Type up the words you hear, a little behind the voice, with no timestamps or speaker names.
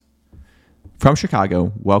From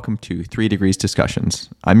Chicago, welcome to 3 Degrees Discussions.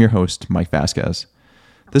 I'm your host, Mike Vasquez.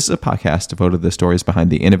 This is a podcast devoted to the stories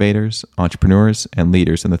behind the innovators, entrepreneurs, and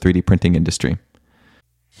leaders in the 3D printing industry.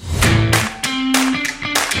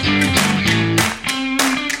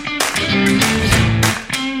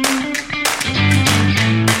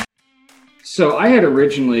 So I had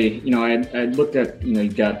originally, I looked at,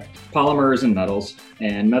 you've got polymers and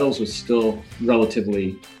metals was still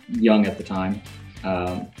relatively young at the time.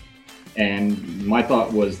 And my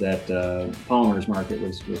thought was that polymers market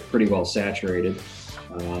was pretty well saturated.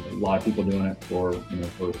 A lot of people doing it for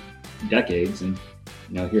decades, and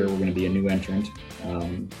here we're going to be a new entrant.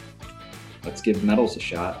 Let's give metals a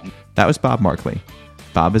shot. That was Bob Markley.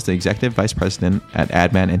 Bob is the executive vice president at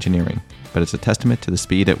ADDMAN Engineering, but it's a testament to the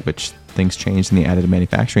speed at which things changed in the additive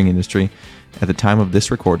manufacturing industry. At the time of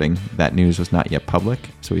this recording, that news was not yet public,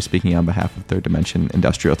 so he's speaking on behalf of Third Dimension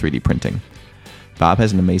Industrial 3D Printing. Bob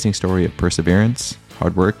has an amazing story of perseverance,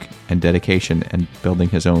 hard work, and dedication in building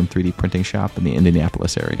his own 3D printing shop in the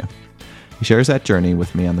Indianapolis area. He shares that journey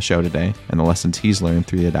with me on the show today and the lessons he's learned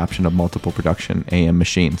through the adoption of multiple production AM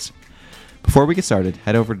machines. Before we get started,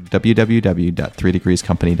 head over to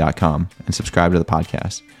www.3degreescompany.com and subscribe to the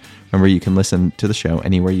podcast. Remember, you can listen to the show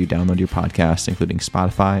anywhere you download your podcasts, including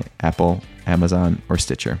Spotify, Apple, Amazon, or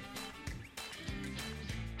Stitcher.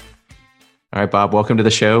 All right, Bob, welcome to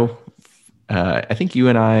the show. I think you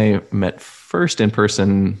and I met first in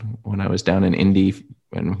person when I was down in Indy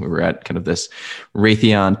when we were at kind of this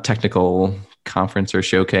Raytheon technical conference or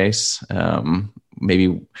showcase.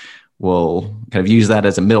 Maybe we'll kind of use that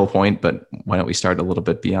as a middle point, but why don't we start a little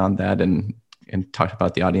bit beyond that and talk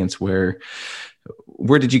about the audience. Where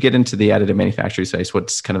did you get into the additive manufacturing space?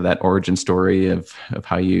 What's kind of that origin story of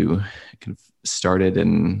how you kind of started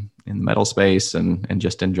in the metal space and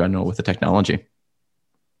just in general with the technology?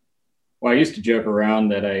 Well, I used to joke around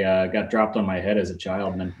that I got dropped on my head as a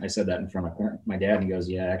child, and then I said that in front of my dad, and he goes,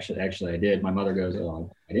 "Yeah, actually, I did." My mother goes,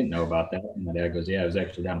 "Oh, I didn't know about that," and my dad goes, "Yeah, I was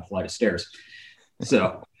actually down a flight of stairs."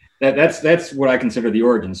 So that's what I consider the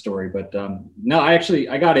origin story. But no,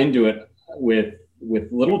 I got into it with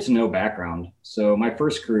little to no background. So my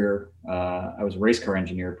first career, I was a race car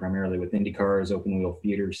engineer, primarily with Indy cars, open wheel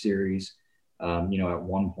theater series. At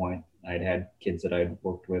one point, I'd had kids that I'd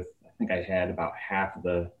worked with. I think I had about half of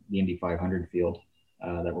the Indy 500 field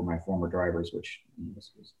that were my former drivers, which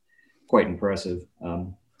was quite impressive.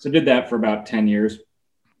 So did that for about 10 years,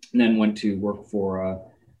 and then went to work for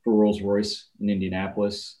Rolls-Royce in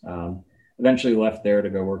Indianapolis. Eventually left there to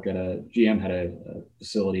go work at GM had a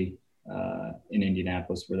facility in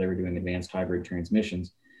Indianapolis where they were doing advanced hybrid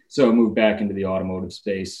transmissions. So I moved back into the automotive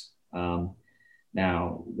space.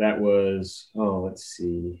 Now that was,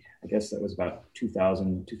 I guess that was about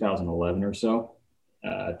 2011 or so,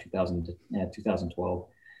 2012.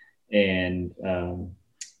 And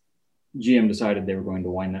GM decided they were going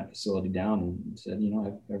to wind that facility down and said,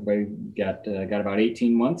 everybody got about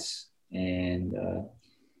 18 months and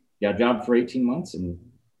got a job for 18 months. And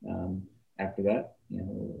after that,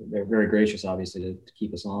 they're very gracious, obviously, to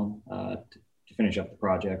keep us on to finish up the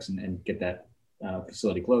projects and get that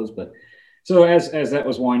facility closed. But so as that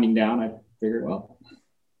was winding down, I figured, well,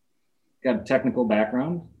 got a technical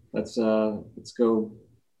background. Let's go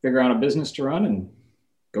figure out a business to run and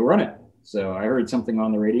go run it. So I heard something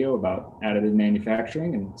on the radio about additive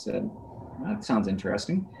manufacturing and said, that sounds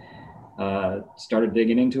interesting. Started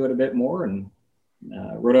digging into it a bit more and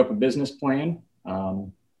wrote up a business plan.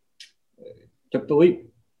 Took the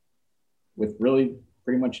leap with really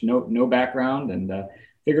pretty much no background and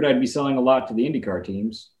figured I'd be selling a lot to the IndyCar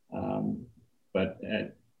teams. But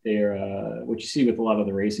they're what you see with a lot of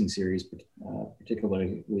the racing series,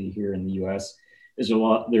 particularly here in the U.S., there's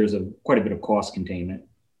quite a bit of cost containment.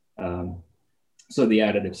 So the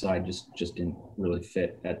additive side just didn't really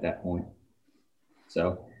fit at that point.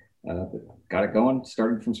 So got it going,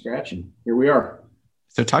 started from scratch, and here we are.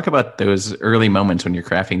 So talk about those early moments when you're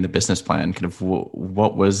crafting the business plan. Kind of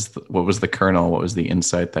what was the kernel? What was the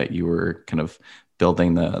insight that you were kind of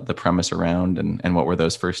building the premise around, and what were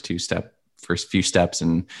those first few steps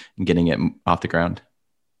in getting it off the ground?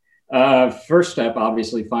 First step,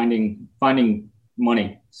 obviously, finding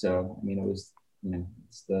money. So it was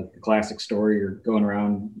it's the classic story. You're going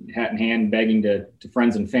around hat in hand, begging to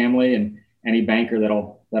friends and family and any banker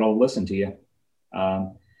that'll listen to you.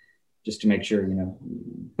 Just to make sure,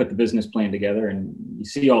 put the business plan together and you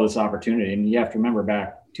see all this opportunity. And you have to remember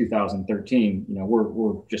back 2013,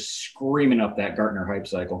 we're just screaming up that Gartner hype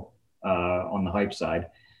cycle on the hype side.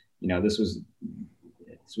 This was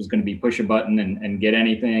going to be push a button and get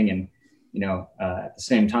anything. And, at the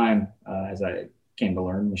same time, as I came to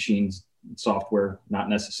learn, machines software not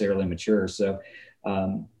necessarily mature. So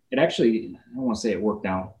it actually, I don't want to say it worked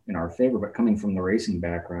out in our favor, but coming from the racing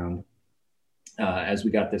background, as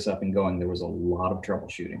we got this up and going, there was a lot of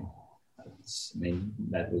troubleshooting. I mean,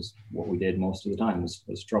 that was what we did most of the time was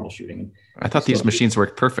troubleshooting. I thought these machines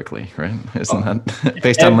worked perfectly, right? Isn't that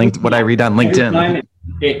based on what I read on LinkedIn?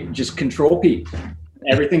 It just control P.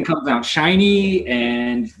 Everything comes out shiny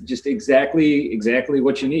and just exactly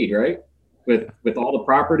what you need, right? With all the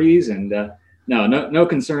properties and no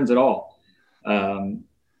concerns at all.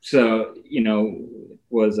 So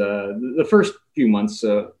was the first few months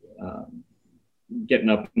getting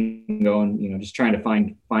up and going, just trying to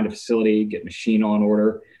find a facility, get machine on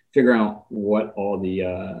order, figure out what all the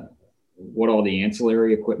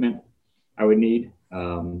ancillary equipment I would need.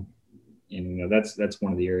 And that's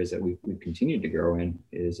one of the areas that we've continued to grow in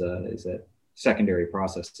is that secondary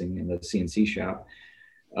processing in the CNC shop.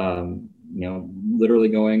 Literally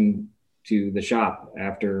going to the shop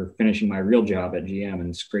after finishing my real job at GM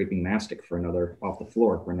and scraping mastic off the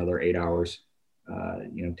floor for another 8 hours.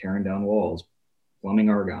 Tearing down walls, plumbing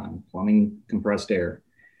argon, plumbing compressed air,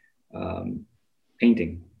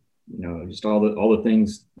 painting. Just all the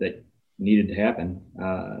things that needed to happen.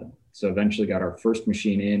 So eventually got our first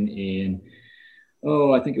machine in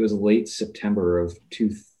I think it was late September of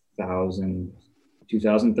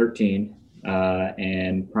 2013,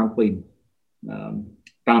 and promptly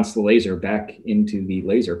bounced the laser back into the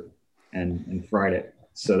laser and fried it.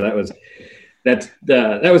 So that was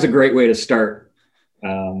a great way to start.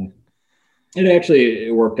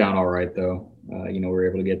 It worked out all right though. We were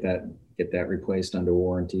able to get that replaced under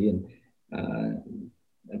warranty and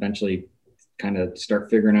eventually kind of start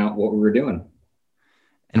figuring out what we were doing.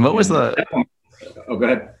 And what was go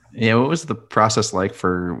ahead. Yeah. What was the process like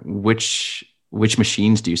for which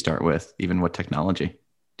machines do you start with? Even what technology?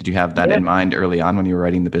 Did you have that in mind early on when you were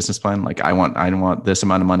writing the business plan? Like I want this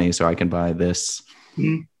amount of money so I can buy this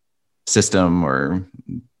system or.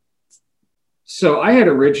 So I had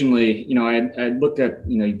originally, I looked at,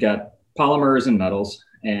 you've got polymers and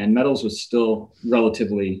metals was still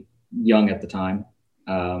relatively young at the time.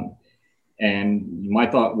 And my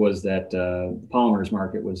thought was that the polymers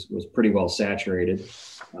market was pretty well saturated.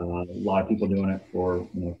 A lot of people doing it for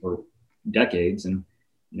decades. And,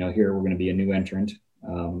 here we're going to be a new entrant.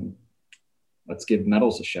 Let's give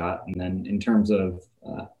metals a shot. And then in terms of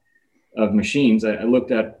machines, I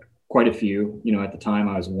looked at quite a few. At the time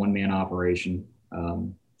I was a one-man operation.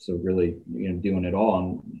 So really, doing it all.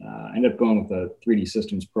 And I ended up going with the 3D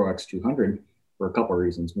Systems Pro X200 for a couple of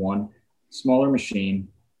reasons. One, smaller machine,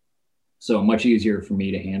 so much easier for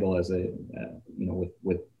me to handle as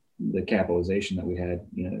with the capitalization that we had,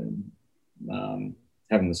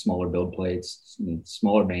 having the smaller build plates,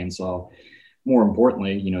 smaller bandsaw. More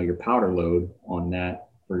importantly, your powder load on that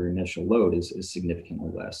for your initial load is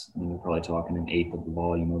significantly less. I mean, we're probably talking an eighth of the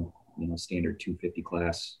volume of, standard 250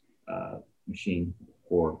 class machine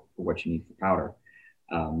for what you need for powder.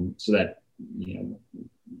 So that,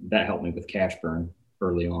 that helped me with cash burn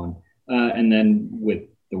early on. And then with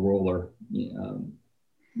the roller,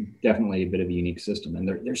 definitely a bit of a unique system. And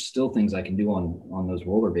there's still things I can do on those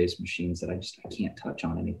roller-based machines that I can't touch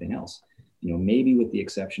on anything else. Maybe with the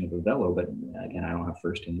exception of a Velo, but again, I don't have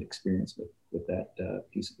firsthand experience with that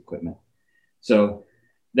piece of equipment. So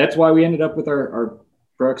that's why we ended up with our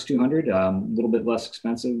Pro X200, a little bit less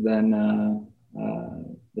expensive than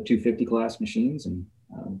the 250 class machines, and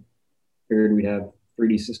figured we'd have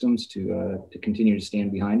 3D Systems to continue to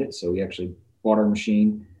stand behind it. So we actually bought our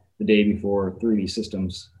machine the day before 3D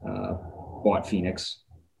Systems bought Phoenix.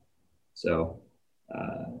 So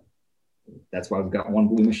that's why we've got one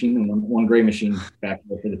blue machine and one gray machine back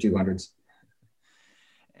there for the 200s.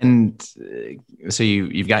 And so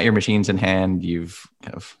you've got your machines in hand, you've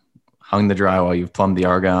kind of hung the drywall, you've plumbed the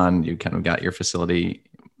argon, you kind of got your facility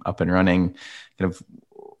up and running. Kind of,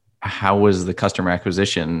 how was the customer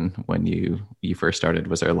acquisition when you first started?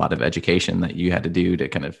 Was there a lot of education that you had to do to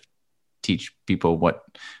kind of teach people what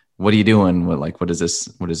are you doing? What does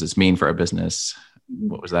this mean for our business?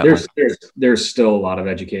 What was that like? There's still a lot of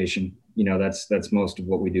education. That's most of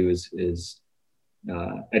what we do is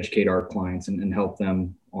educate our clients and help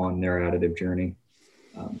them on their additive journey.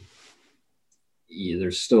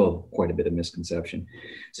 There's still quite a bit of misconception.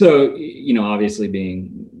 So, obviously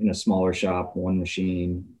being in a smaller shop, one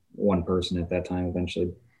machine, one person at that time,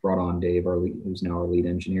 eventually brought on Dave, who's now our lead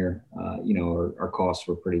engineer. Our costs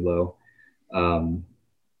were pretty low,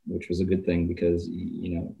 which was a good thing because,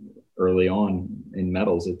 early on in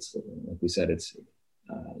metals, it's like we said, it's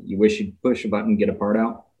you wish you'd push a button, get a part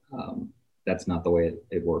out. That's not the way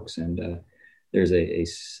it works. And there's a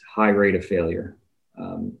high rate of failure.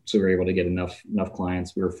 So we were able to get enough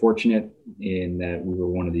clients. We were fortunate in that we were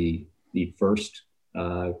one of the first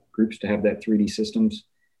groups to have that 3D Systems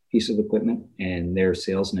piece of equipment and their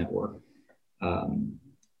sales network.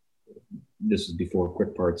 This was before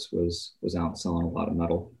Quick Parts was out selling a lot of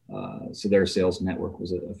metal. So their sales network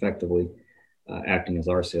was effectively acting as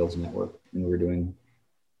our sales network, and we were doing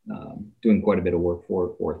quite a bit of work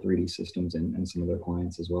for 3D Systems and some of their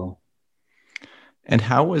clients as well. And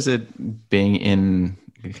how was it being in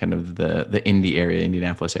kind of the Indy area,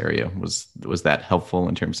 Indianapolis area? Was that helpful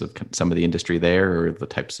in terms of some of the industry there, or the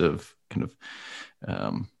types of kind of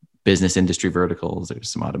business industry verticals? There's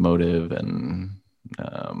some automotive and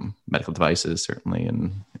medical devices, certainly,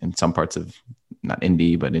 and in some parts of not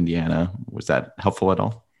Indy, but Indiana. Was that helpful at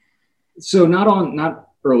all? So not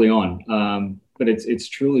early on, but it's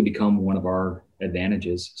truly become one of our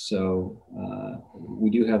advantages. So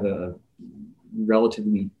we do have a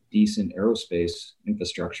relatively decent aerospace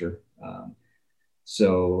infrastructure.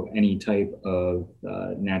 So any type of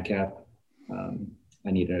NADCAP,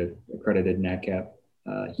 I need an accredited NADCAP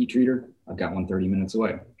heat treater. I've got one 30 minutes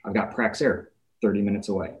away. I've got Praxair 30 minutes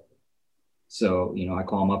away. So, I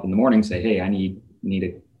call them up in the morning, say, hey, I need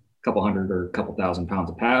a couple hundred or a couple thousand pounds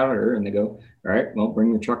of powder. And they go, all right, well, bring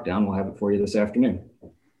your truck down. We'll have it for you this afternoon.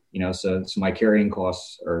 So my carrying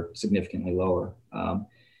costs are significantly lower.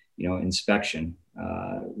 Inspection,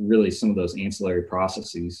 really some of those ancillary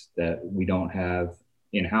processes that we don't have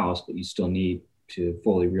in-house, but you still need to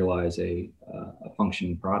fully realize a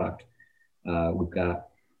functioning product. We've got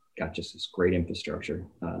just this great infrastructure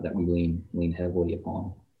that we lean heavily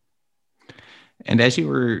upon. And as you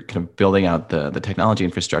were kind of building out the technology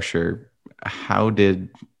infrastructure, how did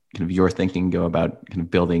kind of your thinking go about kind of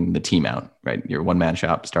building the team out, right? You're a one-man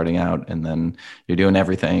shop starting out, and then you're doing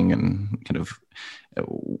everything, and kind of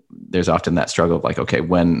there's often that struggle of like, okay,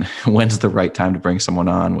 when's the right time to bring someone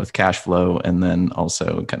on with cash flow, and then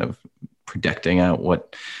also kind of projecting out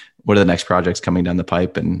what are the next projects coming down the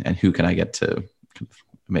pipe, and who can I get to kind of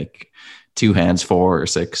make 2 hands 4 or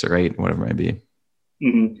 6 or 8, whatever it might be.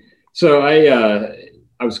 Mm-hmm. So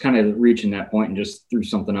I was kind of reaching that point and just threw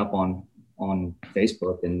something up on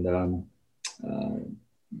Facebook, and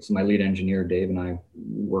so my lead engineer Dave and I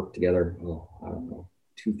worked together. I don't know,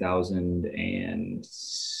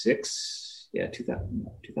 2006,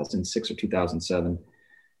 2006 or 2007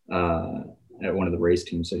 at one of the race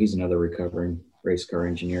teams. So he's another recovering race car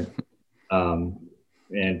engineer.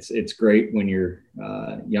 And it's great when you're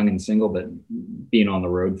young and single, but being on the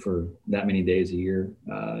road for that many days a year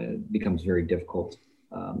becomes very difficult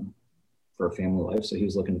for a family life. So he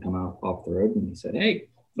was looking to come out off the road, and he said, hey,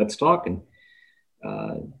 let's talk, and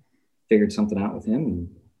figured something out with him.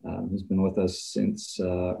 And he's been with us since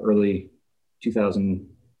early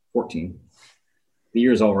 2014. The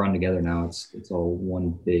years all run together now. It's all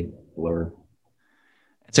one big blur.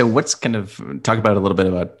 So what's kind of, talk about a little bit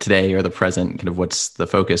about today or the present, kind of what's the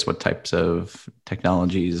focus, what types of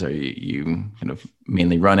technologies are you kind of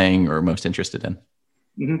mainly running or most interested in?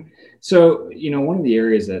 Mm-hmm. So, one of the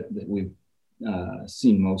areas that we've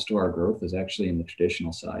seen most of our growth is actually in the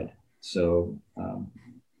traditional side. So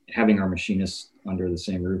having our machinists under the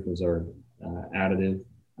same roof as our additive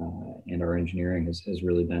and our engineering has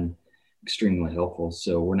really been extremely helpful.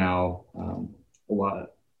 So we're now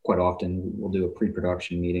quite often we'll do a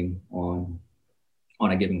pre-production meeting on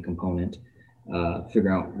a given component,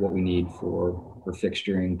 figure out what we need for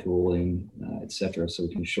fixturing, tooling, et cetera, so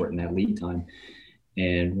we can shorten that lead time.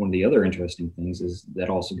 And one of the other interesting things is that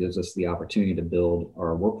also gives us the opportunity to build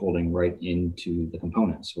our work holding right into the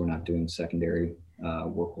components. We're not doing secondary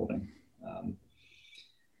work holding.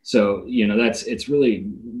 So, it's really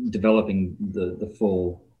developing the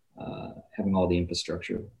full, having all the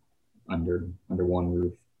infrastructure under one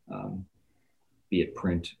roof, be it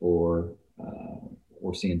print or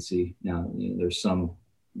CNC. Now, there's some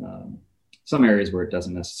areas where it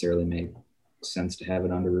doesn't necessarily make sense to have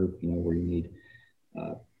it under roof, where you need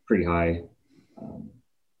pretty high,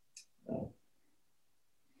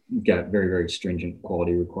 you've got very, very stringent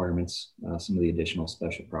quality requirements, some of the additional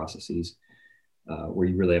special processes where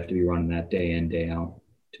you really have to be running that day in, day out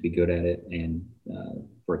to be good at it and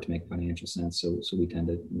for it to make financial sense. So we tend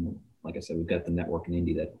to, like I said, we've got the network in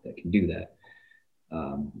Indy that can do that.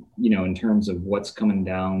 In terms of what's coming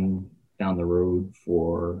down the road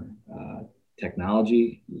for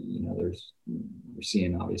technology, we're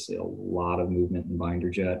seeing obviously a lot of movement in binder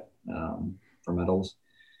jet for metals.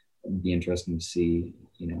 It'd be interesting to see,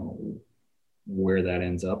 where that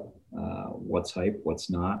ends up, what's hype,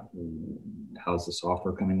 what's not, how's the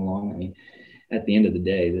software coming along. I mean, at the end of the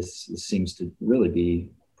day, this seems to really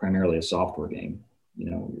be primarily a software game.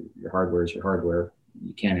 Your hardware is your hardware.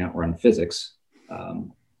 you can't outrun physics.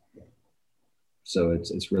 So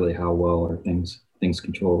it's really how well are things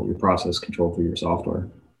control your process control through your software.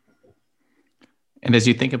 And as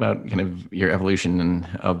you think about kind of your evolution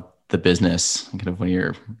of the business, kind of when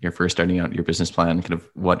you're first starting out your business plan, kind of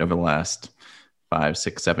what over the last 5,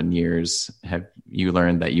 6, 7 years have you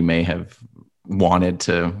learned that you may have wanted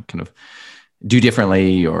to kind of do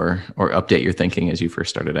differently or update your thinking as you first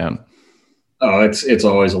started out? Oh, it's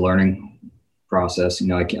always a learning process. You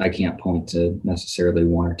know, I can't point to necessarily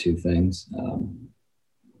one or two things.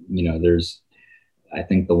 You know, I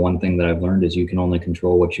think the one thing that I've learned is you can only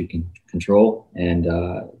control what you can control, and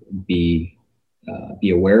be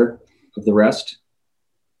aware of the rest,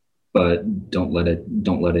 but don't let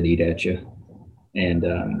it eat at you. And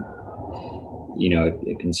you know,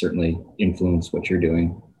 it can certainly influence what you're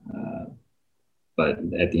doing, but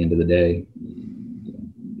at the end of the day,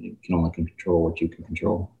 you can only control what you can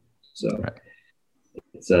control. So right.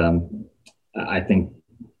 It's I think,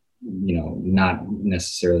 you know, not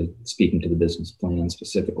necessarily speaking to the business plan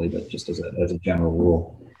specifically, but just as a general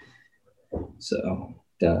rule. So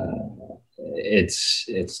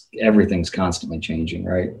it's everything's constantly changing,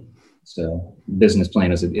 right? So business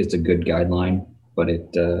plan is a good guideline, but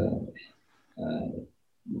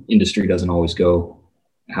industry doesn't always go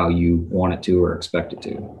how you want it to or expect it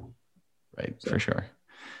to. Right, so. For sure.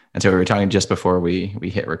 And so we were talking just before we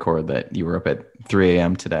hit record that you were up at 3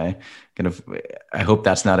 a.m. today. Kind of, I hope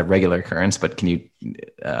that's not a regular occurrence, but can you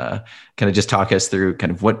kind of just talk us through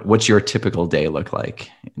kind of what's your typical day look like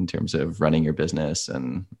in terms of running your business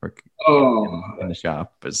and work in the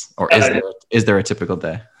shop? Is there a typical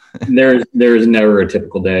day? There's never a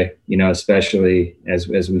typical day, you know, especially as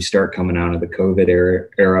we start coming out of the COVID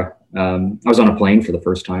era. I was on a plane for the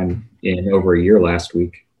first time in over a year last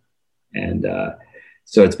week, and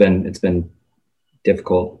so it's been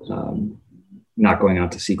difficult, not going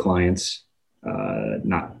out to see clients,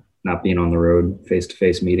 not being on the road,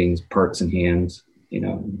 face-to-face meetings, parts in hands, you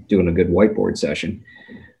know, doing a good whiteboard session.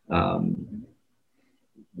 You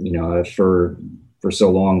know, for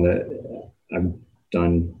so long that I've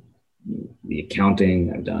done the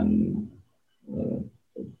accounting, I've done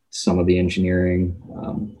some of the engineering,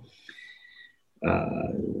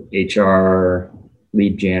 HR,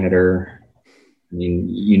 lead janitor. I mean,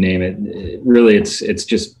 you name it. Really, it's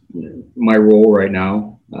just my role right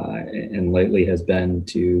now, and lately has been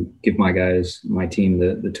to give my team,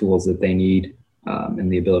 the tools that they need,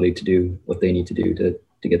 and the ability to do what they need to do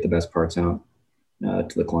to get the best parts out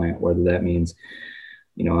to the client. Whether that means,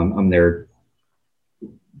 you know, I'm there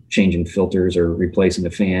changing filters or replacing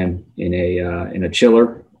a fan in a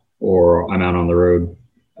chiller, or I'm out on the road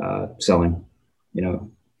selling. You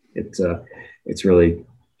know, it's really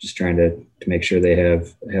just trying to make sure they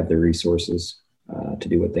have the resources to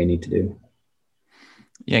do what they need to do.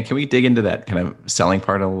 Yeah. Can we dig into that kind of selling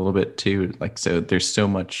part a little bit too? Like, so there's so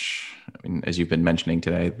much, I mean, as you've been mentioning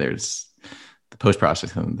today, there's the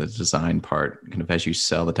post-processing, the design part, kind of as you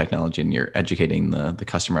sell the technology and you're educating the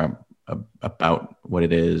customer about what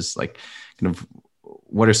it is, like kind of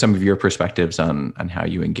what are some of your perspectives on how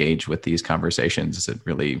you engage with these conversations? Is it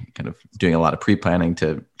really kind of doing a lot of pre-planning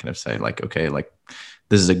to kind of say like, okay, like,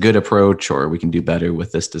 this is a good approach, or we can do better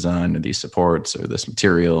with this design or these supports or this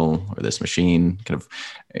material or this machine? Kind of,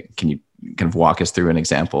 can you kind of walk us through an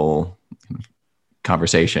example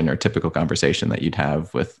conversation or typical conversation that you'd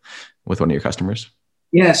have with one of your customers?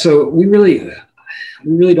 Yeah. So we really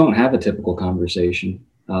don't have a typical conversation.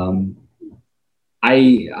 I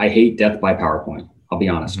hate death by PowerPoint. I'll be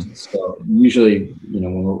honest. Mm-hmm. So usually, you know,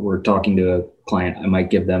 when we're talking to a client, I might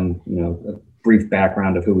give them, you know, a brief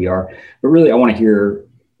background of who we are, but really I want to hear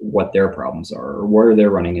what their problems are or where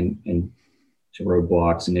they're running into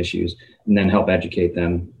roadblocks and issues, and then help educate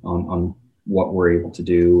them on what we're able to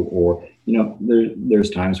do. Or, you know,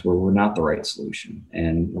 there's times where we're not the right solution,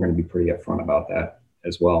 and we're going to be pretty upfront about that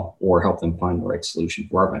as well, or help them find the right solution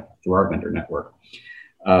through our vendor network.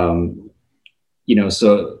 You know,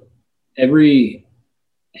 so every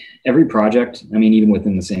project, I mean, even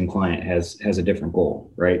within the same client has a different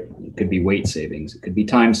goal, right? It could be weight savings, it could be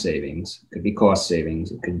time savings, it could be cost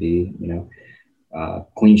savings, it could be, you know,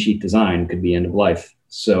 clean sheet design, it could be end of life.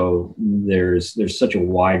 So there's such a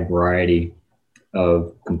wide variety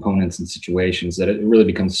of components and situations that it really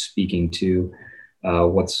becomes speaking to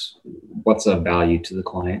what's of value to the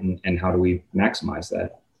client, and how do we maximize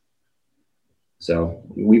that. So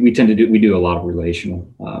we do a lot of relational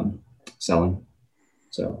selling.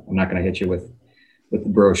 So I'm not going to hit you with the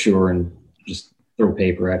brochure and just throw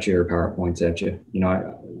paper at you or PowerPoints at you. You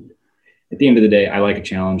know, at the end of the day, I like a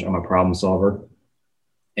challenge. I'm a problem solver,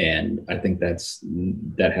 and I think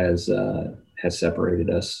that has has separated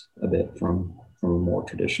us a bit from a more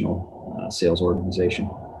traditional sales organization.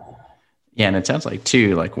 Yeah, and it sounds like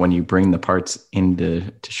too, like when you bring the parts into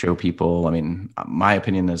to show people, I mean, my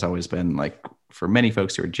opinion has always been like for many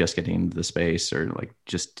folks who are just getting into the space or like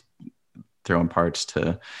just throwing parts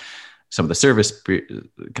to some of the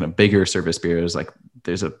kind of bigger service bureaus, like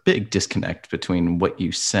there's a big disconnect between what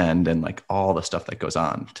you send and like all the stuff that goes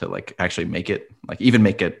on to like actually make it, like even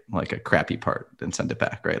make it like a crappy part and send it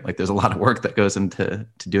back, right? Like there's a lot of work that goes into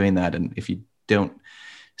doing that. And if you don't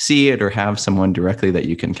see it or have someone directly that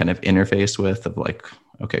you can kind of interface with of like,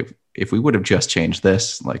 okay, if we would have just changed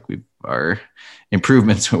this, like our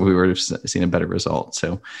improvements, we would have seen a better result.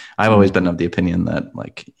 So I've always been of the opinion that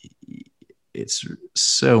like, it's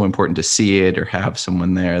so important to see it or have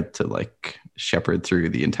someone there to like shepherd through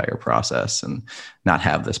the entire process and not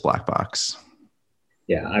have this black box.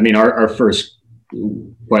 Yeah. I mean, our first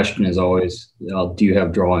question is always, do you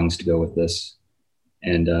have drawings to go with this?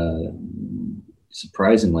 And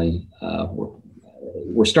surprisingly,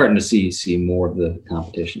 we're starting to see more of the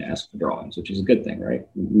competition ask for drawings, which is a good thing, right?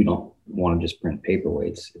 We don't want to just print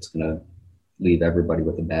paperweights. It's going to leave everybody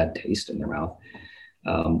with a bad taste in their mouth.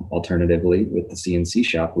 Alternatively, with the CNC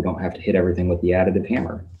shop, we don't have to hit everything with the additive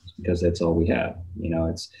hammer because that's all we have. You know,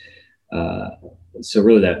 it's so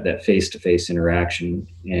really that face-to-face interaction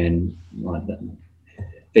and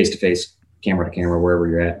face-to-face, camera to camera, wherever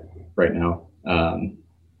you're at right now.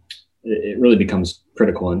 It really becomes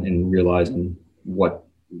critical in realizing what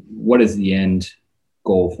is the end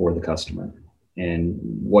goal for the customer and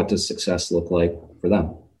what does success look like for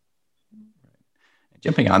them.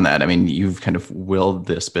 Jumping on that, I mean, you've kind of willed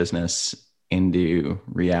this business into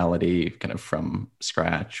reality kind of from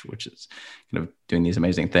scratch, which is kind of doing these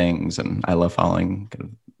amazing things. And I love following kind of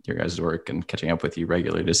your guys' work and catching up with you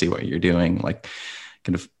regularly to see what you're doing. Like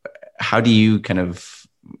kind of, how do you kind of,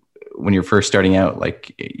 when you're first starting out,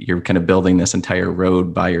 like you're kind of building this entire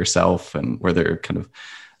road by yourself, and were there kind of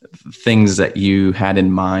things that you had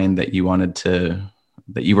in mind that you wanted to,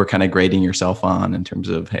 that you were kind of grading yourself on in terms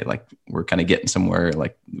of, hey, like we're kind of getting somewhere,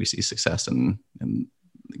 like we see success in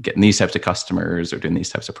getting these types of customers or doing these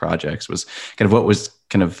types of projects? Was kind of what was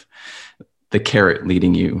kind of the carrot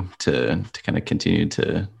leading you to kind of continue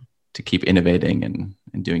to keep innovating and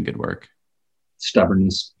doing good work?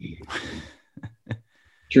 Stubbornness.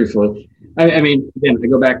 Truthfully. I mean, again, I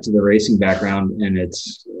go back to the racing background, and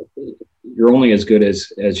it's, you're only as good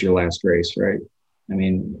as your last race, right? I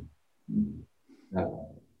mean,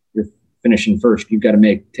 you're finishing first. You've got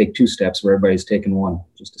to take 2 steps where everybody's taking 1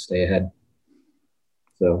 just to stay ahead.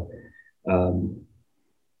 So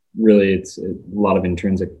really, it's a lot of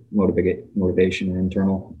intrinsic motivation and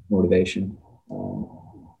internal motivation.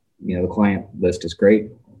 You know, the client list is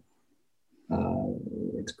great.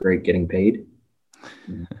 It's great getting paid.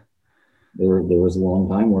 There was a long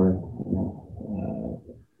time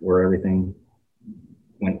where everything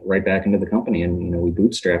went right back into the company, and we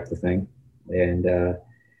bootstrapped the thing. And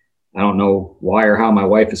I don't know why or how my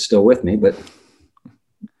wife is still with me, but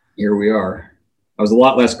here we are. I was a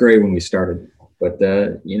lot less gray when we started, but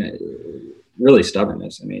really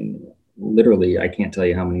stubbornness. I mean, literally, I can't tell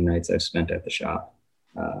you how many nights I've spent at the shop.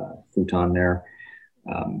 Futon there.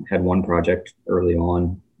 Had one project early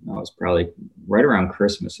on. It was probably right around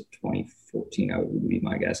Christmas of 2014, I would be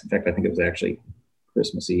my guess. In fact, I think it was actually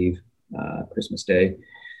Christmas Eve, Christmas Day,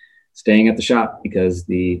 staying at the shop because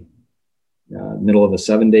the middle of a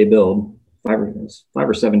 7-day build, 5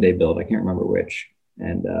 or 7 day build, I can't remember which.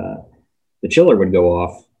 And the chiller would go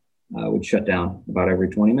off, would shut down about every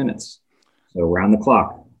 20 minutes. So around the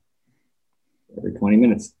clock, every 20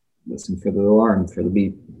 minutes, listen for the alarm, for the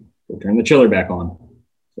beep, we'll turn the chiller back on.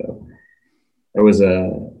 So that was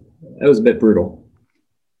a bit brutal.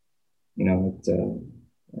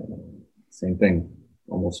 Same thing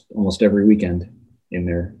almost every weekend in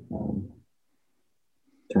there,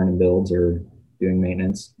 turning builds or doing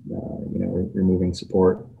maintenance, removing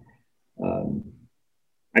support.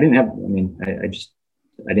 I didn't have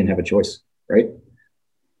a choice, right?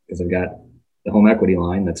 Because I've got the home equity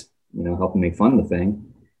line that's, helping me fund the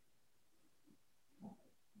thing.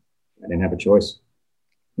 I didn't have a choice.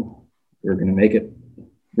 We're going to make it.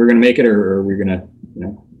 We're going to make it, or we're going to,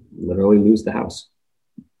 literally lose the house.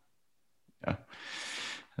 Yeah,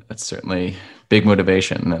 that's certainly big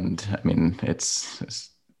motivation. And I mean, it's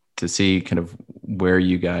to see kind of where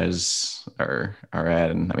you guys are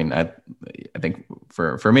at. And I mean, I think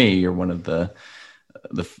for me, you're one of the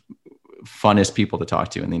funnest people to talk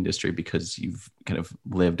to in the industry because you've kind of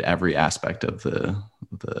lived every aspect of the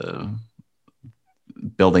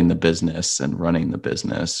building the business and running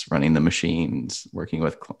the machines, working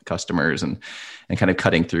with customers and kind of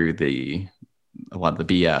cutting through the a lot of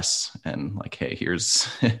the BS and like, hey, here's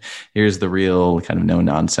here's the real kind of no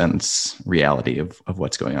nonsense reality of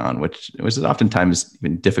what's going on, which was oftentimes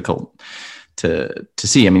even difficult to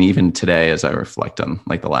see. I mean, even today, as I reflect on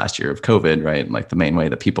like the last year of COVID, right? Like the main way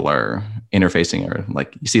that people are interfacing, or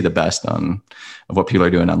like you see the best of what people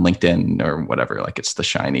are doing on LinkedIn or whatever. Like it's the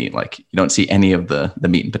shiny, like you don't see any of the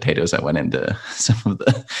meat and potatoes that went into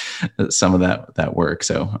some of that work.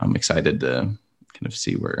 So I'm excited to kind of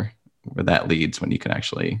see where that leads when you can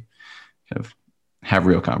actually kind of have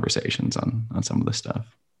real conversations on some of this stuff.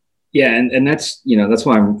 Yeah. And that's, that's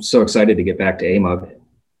why I'm so excited to get back to AMUG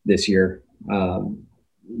this year.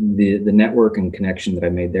 The network and connection that I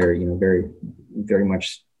made there, very, very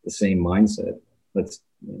much the same mindset. We're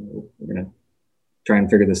going to try and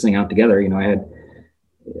figure this thing out together.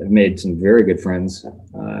 I've made some very good friends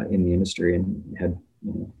in the industry, and had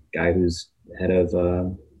a guy who's head of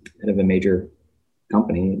a major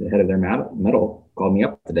company, the head of their metal, called me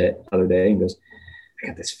up the other day and goes, I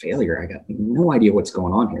got this failure. I got no idea what's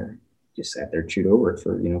going on here. Just sat there, chewed over it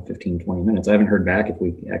for 15, 20 minutes. I haven't heard back if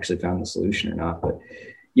we actually found the solution or not, but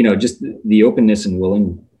just the openness and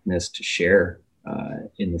willingness to share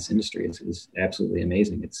in this industry is absolutely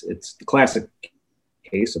amazing. It's the classic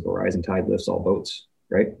case of a rising tide lifts all boats,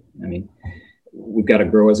 right? I mean, we've got to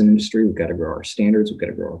grow as an industry. We've got to grow our standards. We've got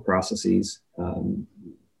to grow our processes.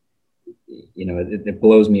 It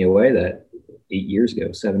blows me away that 8 years ago,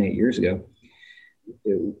 7-8 years ago,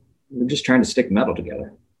 we're just trying to stick metal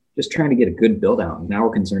together, just trying to get a good build out. Now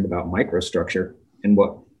we're concerned about microstructure and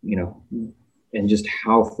and just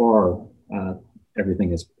how far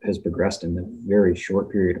everything has progressed in a very short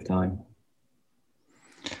period of time.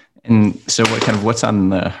 And so what's on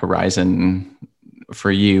the horizon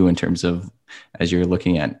for you in terms of, as you're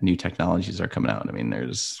looking at new technologies that are coming out? I mean,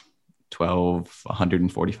 there's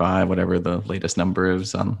 145, whatever the latest number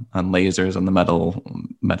is on lasers on the metal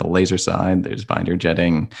laser side. There's binder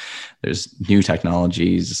jetting. There's new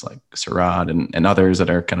technologies like Seurat and others that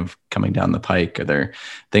are kind of coming down the pike. Are there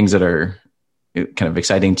things that are kind of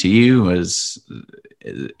exciting to you as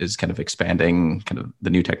kind of expanding kind of the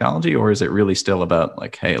new technology, or is it really still about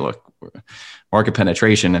like, hey, look, market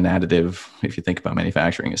penetration and additive, if you think about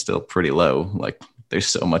manufacturing, is still pretty low. Like there's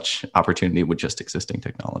so much opportunity with just existing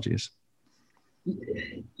technologies.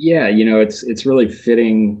 Yeah, it's really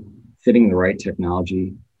fitting the right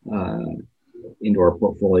technology into our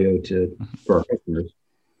portfolio for our customers,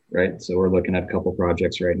 right? So we're looking at a couple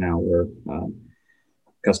projects right now where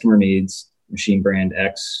customer needs machine brand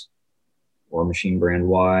X or machine brand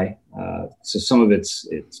Y. So some of it's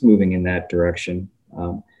moving in that direction.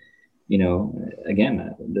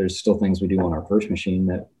 Again, there's still things we do on our first machine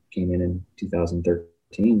that came in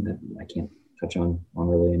 2013 that I can't touch on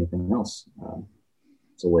really anything else.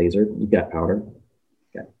 It's a laser. You've got powder,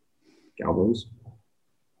 you've got galvos.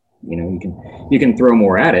 You can throw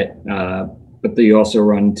more at it, but you also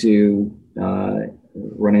run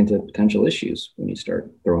into potential issues when you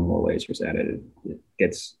start throwing more lasers at it. It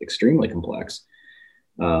gets extremely complex.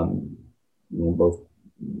 Both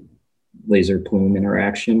laser plume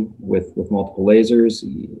interaction with multiple lasers,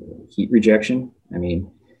 heat rejection. I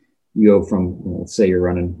mean, you go from, let's say you're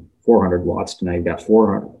running 400 watts to now you've got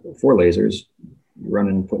four lasers. You're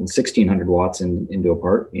putting 1600 watts into a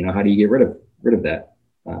part. How do you get rid of that?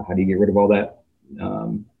 How do you get rid of all that?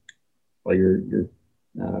 All your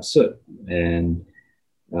soot and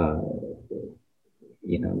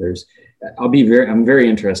I'm very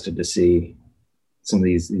interested to see some of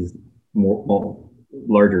these more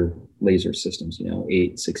larger laser systems,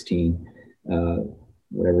 8, 16,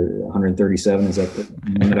 whatever, 137, is that the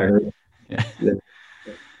one that I heard? Yeah.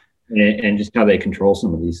 And just how they control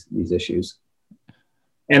some of these issues.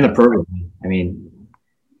 And the programming. I mean,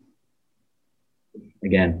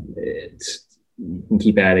 again, you can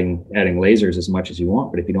keep adding lasers as much as you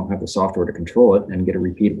want, but if you don't have the software to control it and get a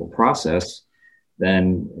repeatable process,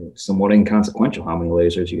 then it's somewhat inconsequential how many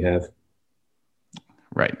lasers you have.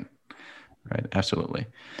 Right. Absolutely.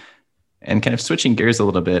 And kind of switching gears a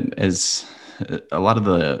little bit, as a lot of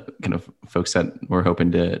the kind of folks that we're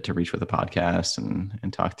hoping to reach with the podcast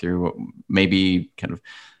and talk through, maybe kind of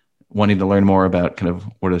wanting to learn more about kind of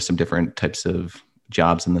what are some different types of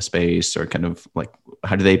jobs in the space, or kind of like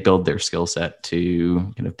how do they build their skill set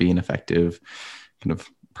to kind of be an effective kind of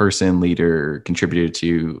person, leader, contributor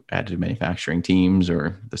to additive manufacturing teams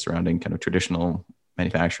or the surrounding kind of traditional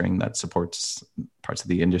manufacturing that supports parts of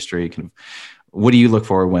the industry. Kind of what do you look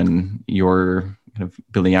for when you're kind of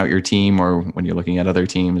building out your team, or when you're looking at other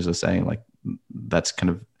teams, as saying like that's kind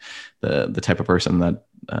of the type of person that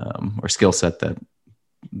or skill set that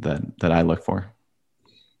I look for?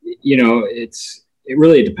 It's it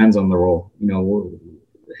really depends on the role.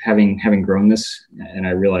 Having grown this, and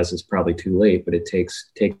I realize it's probably too late, but it takes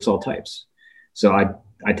all types. So I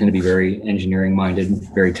tend to be very engineering minded,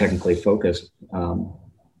 very technically focused,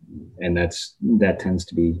 and that tends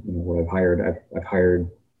to be what I've hired. I've hired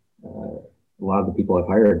a lot of the people I've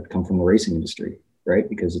hired come from the racing industry, right?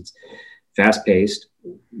 Because it's fast paced.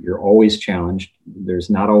 You're always challenged. There's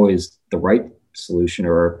not always the right solution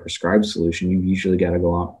or a prescribed solution. You usually got to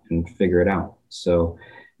go out and figure it out. So,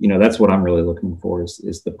 that's what I'm really looking for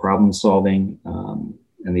is the problem solving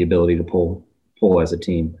and the ability to pull as a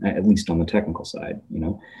team, at least on the technical side.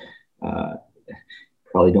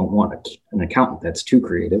 Probably don't want an accountant that's too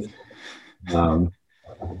creative. So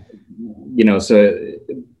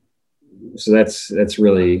that's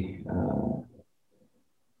really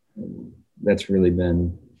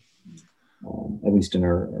been at least in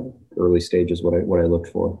our early stages what I looked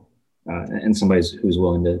for, and somebody who's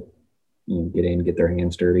willing to get in, get their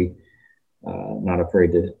hands dirty, not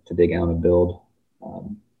afraid to dig out and build.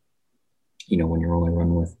 When you're only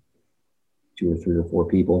running with 2 or 3 or 4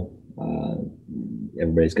 people,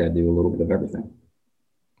 everybody's got to do a little bit of everything.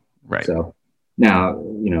 Right. So now,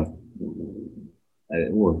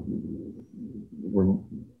 we're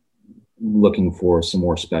looking for some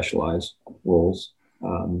more specialized roles.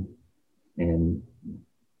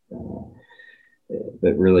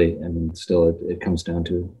 But really, still it comes down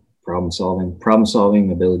to problem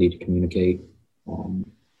solving, ability to communicate, and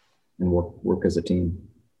work as a team.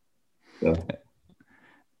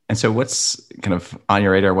 And so what's kind of on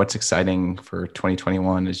your radar? What's exciting for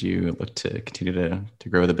 2021 as you look to continue to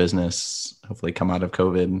grow the business, hopefully come out of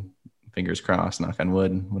COVID, fingers crossed, knock on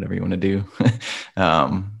wood, whatever you want to do.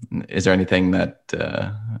 Is there anything that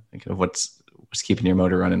what's keeping your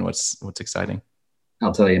motor running? What's exciting?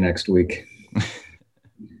 I'll tell you next week.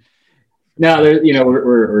 No,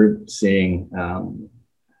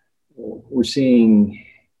 we're seeing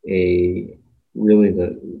a really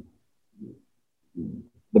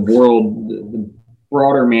the world, the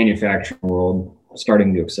broader manufacturing world,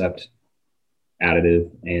 starting to accept additive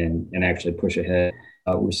and actually push ahead.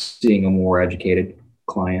 We're seeing a more educated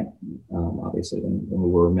client, obviously, than we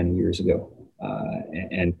were many years ago,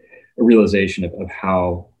 and a realization of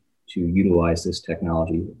how to utilize this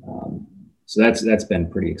technology. So that's been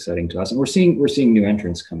pretty exciting to us, and we're seeing new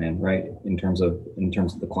entrants come in, right? In terms of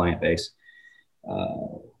the client base,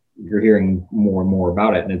 you're hearing more and more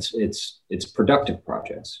about it, and it's productive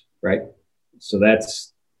projects, right? So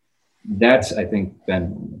that's I think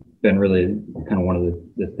been really kind of one of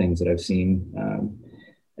the things that I've seen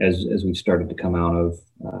as we've started to come out of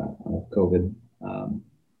COVID,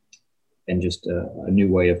 and just a new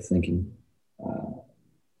way of thinking,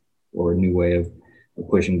 or a new way of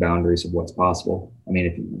pushing boundaries of what's possible. I mean,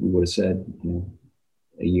 if we would have said,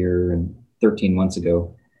 a year and 13 months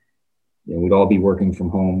ago, we'd all be working from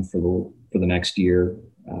home for the next year,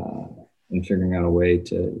 and figuring out a way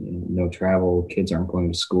to, no travel, kids aren't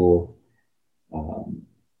going to school.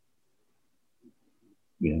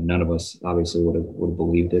 None of us obviously would have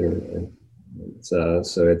believed it, so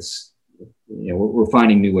it's, we're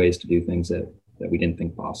finding new ways to do things that we didn't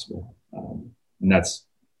think possible. And that's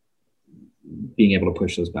being able to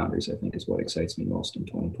push those boundaries, I think, is what excites me most in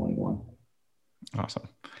 2021. Awesome.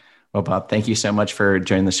 Well, Bob, thank you so much for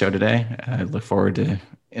joining the show today. I look forward to,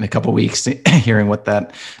 in a couple of weeks, hearing what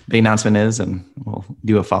that big announcement is, and we'll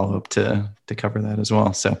do a follow-up to cover that as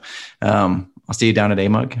well. So I'll see you down at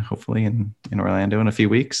AMUG, hopefully in Orlando in a few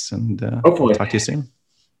weeks, and hopefully talk to you soon.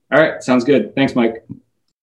 All right. Sounds good. Thanks, Mike.